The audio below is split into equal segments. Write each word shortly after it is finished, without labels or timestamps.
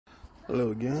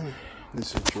Hello again.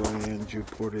 This is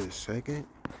 001EMPERORJINE.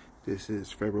 This is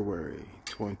February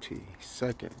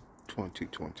 22nd,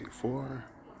 2024.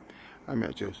 I'm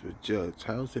at Joseph Judd's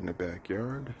house in the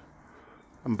backyard.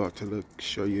 I'm about to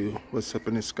show you what's up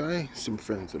in the sky. Some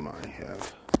friends of mine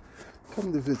have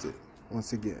come to visit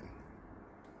once again.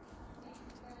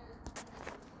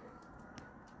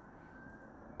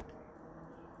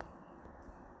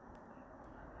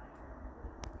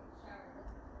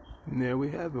 And there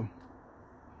we have them.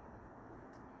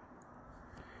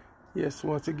 Yes,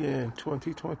 once again,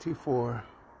 2024,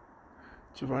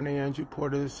 Giovanni Andrew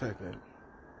Porter II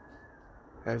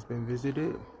has been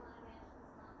visited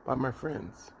by my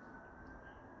friends.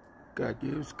 God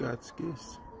gives, God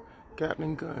gives.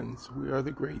 Gatling guns, we are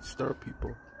the great star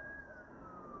people.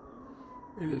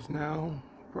 It is now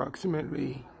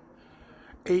approximately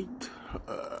 8,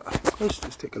 let's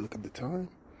just take a look at the time.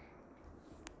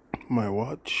 My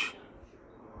watch,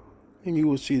 and you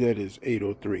will see that is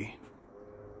 8:03.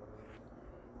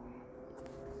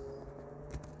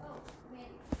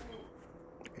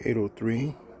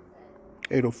 (8:03),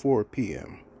 8:04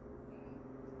 p.m.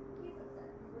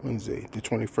 Wednesday, the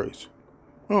 21st.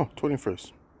 Oh,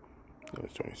 21st. No,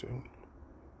 it's 27th.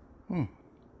 I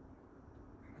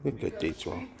think that date's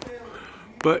wrong.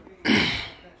 But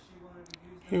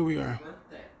here we are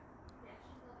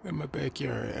in my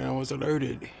backyard, and I was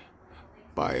alerted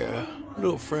by a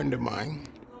little friend of mine.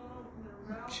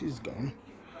 She's gone,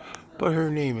 but her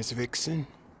name is Vixen.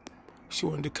 She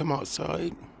wanted to come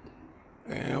outside,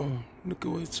 and look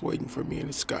at what's waiting for me in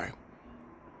the sky.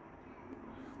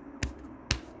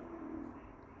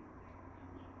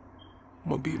 I'm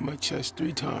gonna beat my chest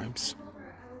 3 times.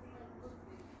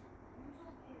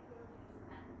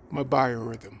 My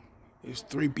biorhythm is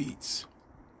 3 beats.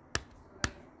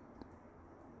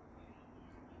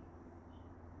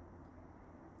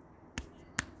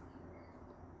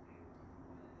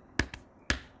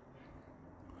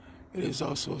 It is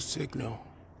also a signal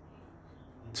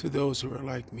to those who are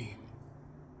like me,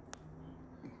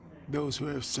 those who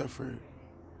have suffered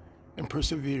and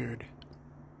persevered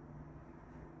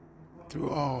through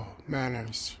all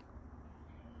manners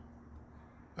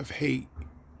of hate,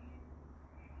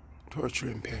 torture,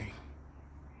 and pain.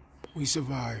 We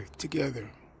survive together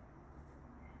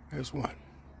as one.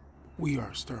 We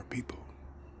are star people.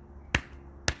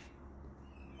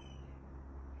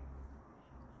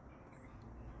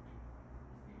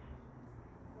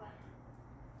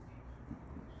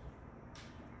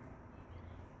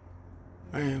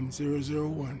 I am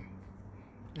 001,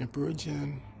 Emperor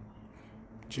Jin,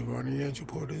 Giovanni Andrew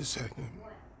Porter II.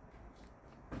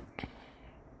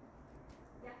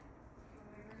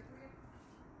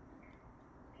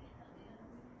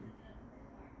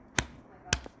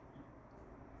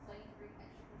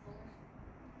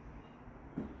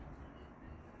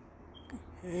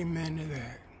 Amen to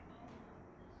that.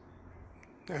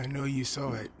 I know you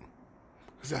saw it,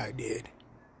 because I did.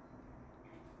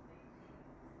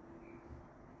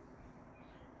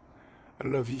 I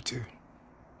love you too.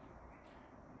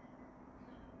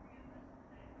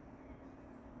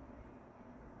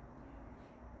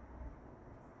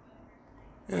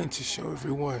 And to show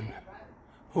everyone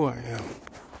who I am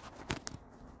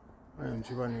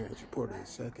Giovanni Andrew Porter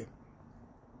II,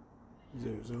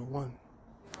 001.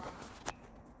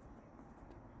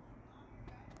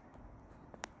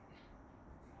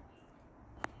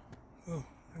 Oh,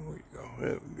 there we go.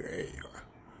 There you are.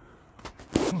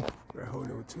 I hold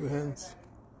it with 2 hands.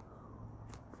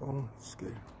 Phone,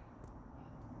 scared.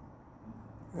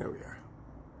 There we are.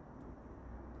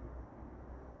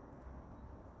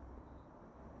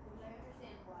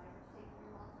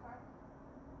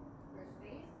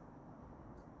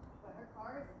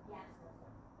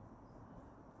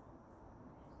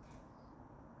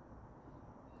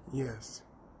 Yes,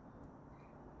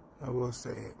 I will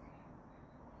say it.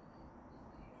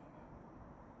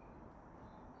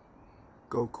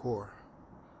 Go core.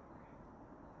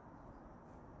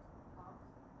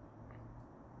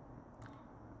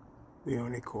 The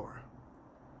only core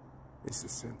is the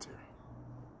center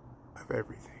of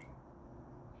everything.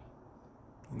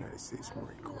 United States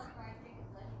Marine Corps.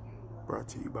 Brought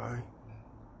to you by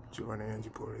Giovanni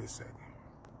Andrew Porter II.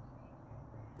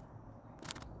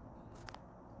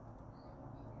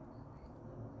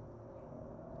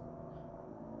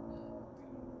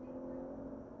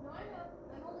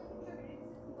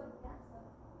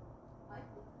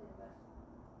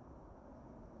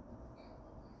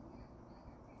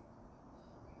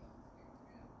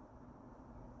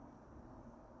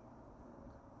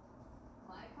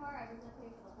 I was gonna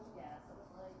pay for the whole gas. I was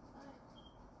like,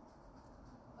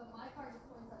 but my car is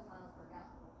 27 miles per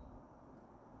gallon.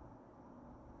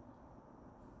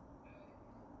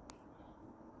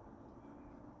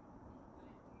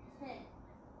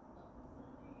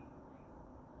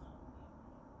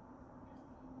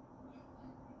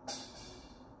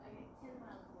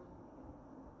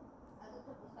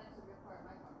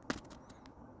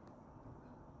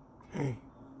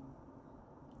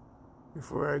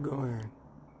 before I go in,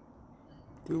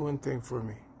 do one thing for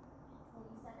me.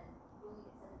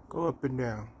 Go up and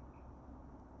down.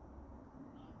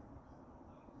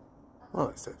 Oh,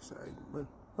 it's that side, but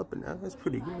up and down, that's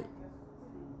pretty good.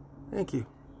 Thank you.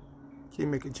 Can you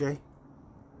make a J?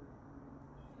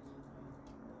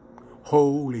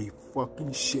 Holy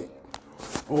fucking shit.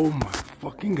 Oh my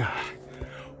fucking God.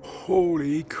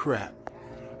 Holy crap.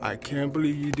 I can't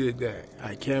believe you did that.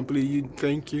 I can't believe you.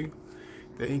 Thank you.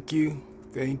 Thank you.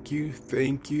 Thank you.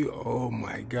 Thank you. Oh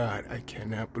my God. I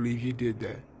cannot believe you did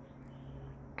that.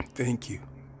 Thank you.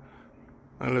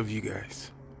 I love you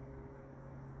guys.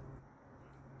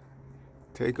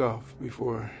 Take off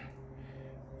before,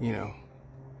 you know,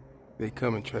 they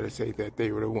come and try to say that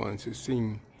they were the ones who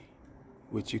seen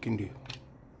what you can do.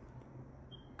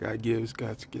 God gives,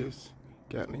 God gives.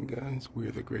 Gatling guns.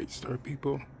 We're the Great Star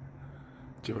People.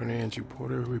 Jordan Andrew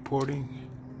Porter reporting.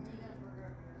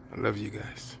 I love you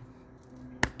guys.